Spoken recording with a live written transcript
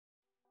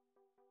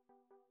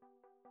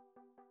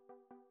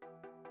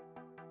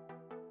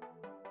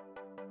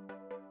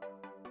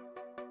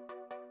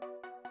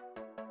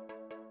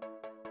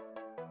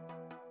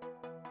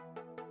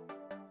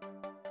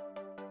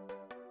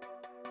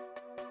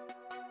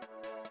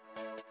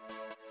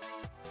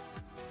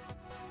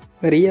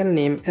Real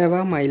name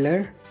Eva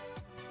Myler.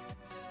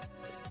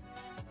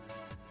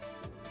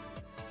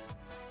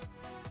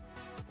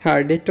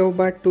 Her date of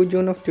birth 2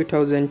 June of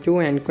 2002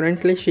 and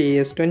currently she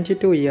is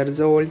 22 years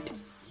old.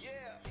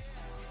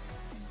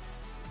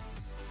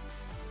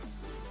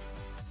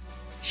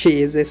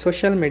 She is a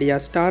social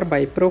media star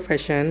by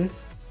profession.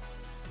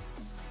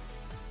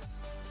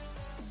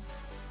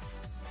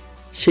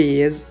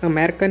 She is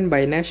American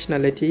by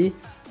nationality.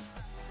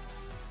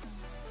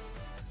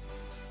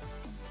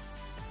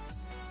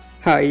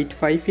 Height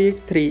 5 feet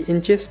 3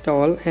 inches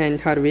tall and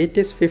her weight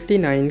is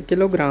 59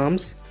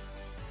 kilograms.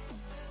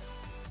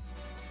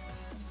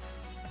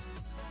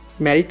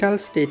 Marital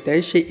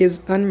status, she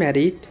is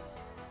unmarried.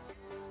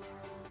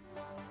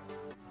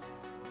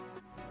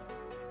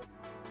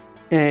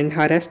 And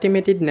her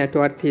estimated net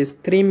worth is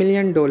 $3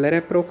 million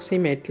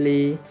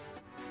approximately.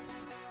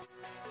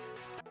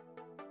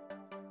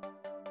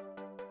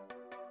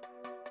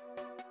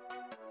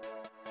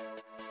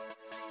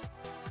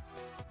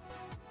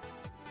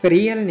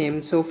 Real name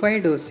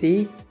Sofie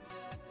Dossi.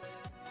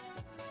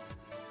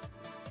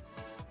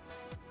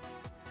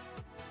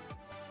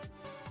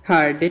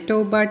 Her date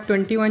of birth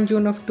 21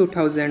 June of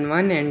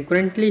 2001 and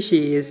currently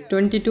she is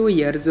 22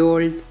 years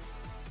old.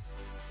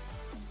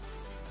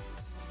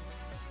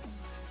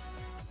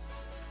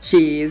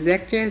 She is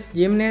actress,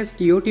 gymnast,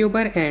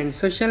 YouTuber and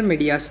social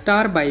media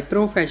star by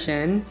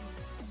profession.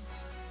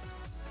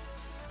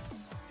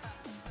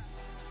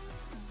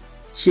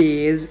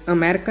 She is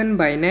American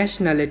by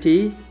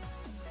nationality.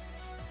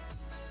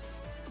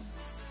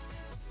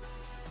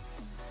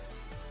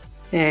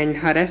 And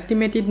her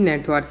estimated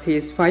net worth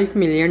is $5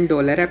 million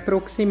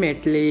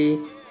approximately.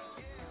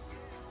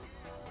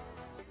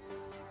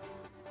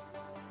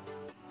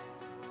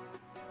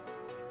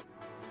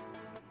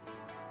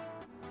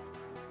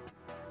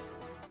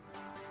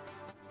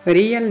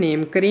 Real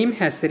name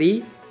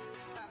Keemokazi.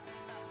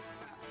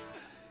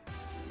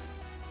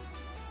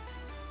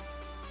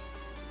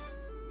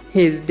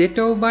 His date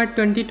of birth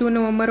 22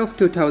 November of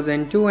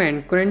 2002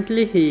 and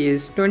currently he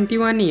is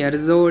 21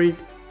 years old.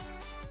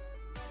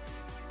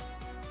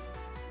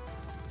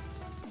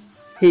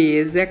 He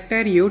is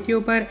actor,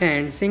 YouTuber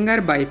and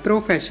singer by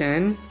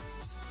profession.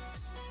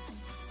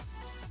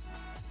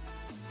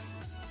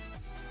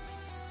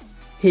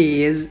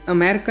 He is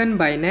American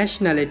by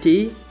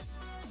nationality.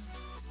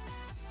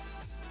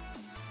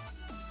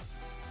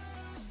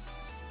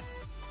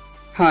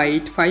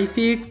 Height 5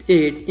 feet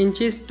 8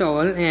 inches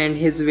tall and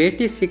his weight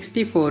is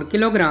 64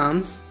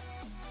 kilograms.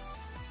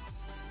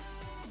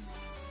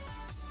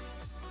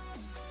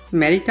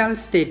 Marital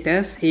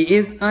status, he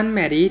is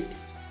unmarried.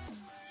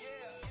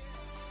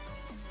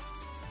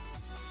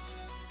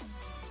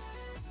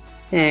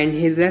 And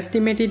his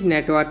estimated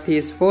net worth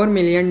is $4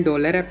 million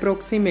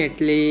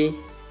approximately.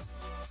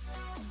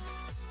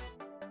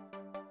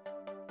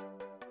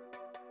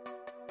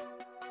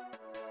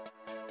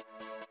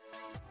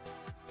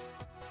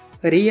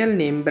 Real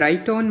name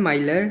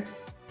Bryton.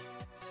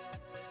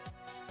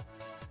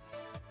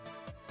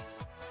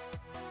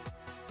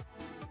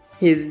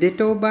 His date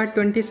of birth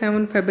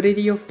 27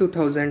 February of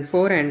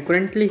 2004 and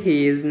currently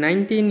he is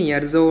 19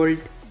 years old.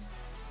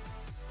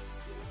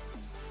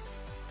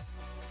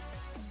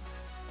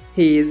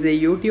 He is a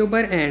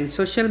YouTuber and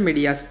social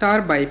media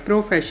star by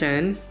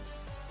profession.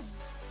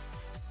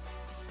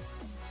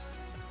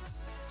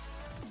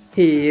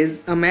 He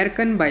is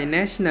American by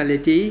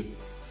nationality.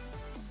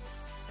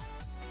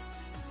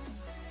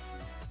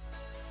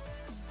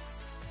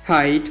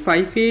 Height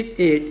 5 feet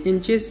 8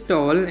 inches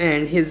tall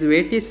and his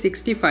weight is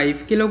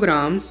 65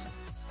 kilograms.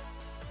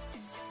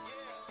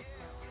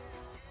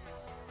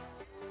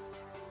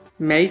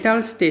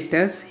 Marital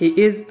status, he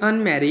is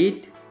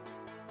unmarried.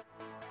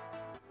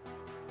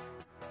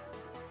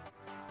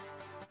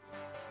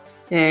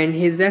 And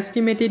his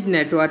estimated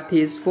net worth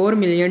is $4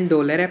 million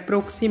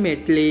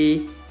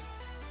approximately.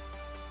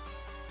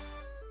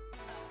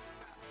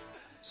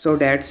 So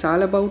that's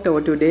all about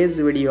our today's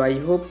video. I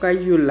hope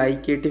guys you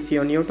like it. If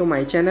you're new to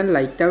my channel,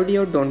 like the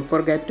video, don't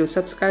forget to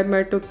subscribe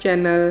my YouTube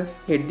channel.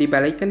 Hit the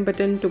bell icon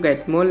button to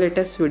get more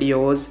latest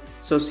videos.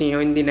 So see you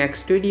in the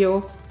next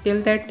video.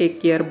 Till that,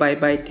 take care, bye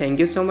bye. Thank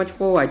you so much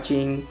for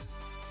watching.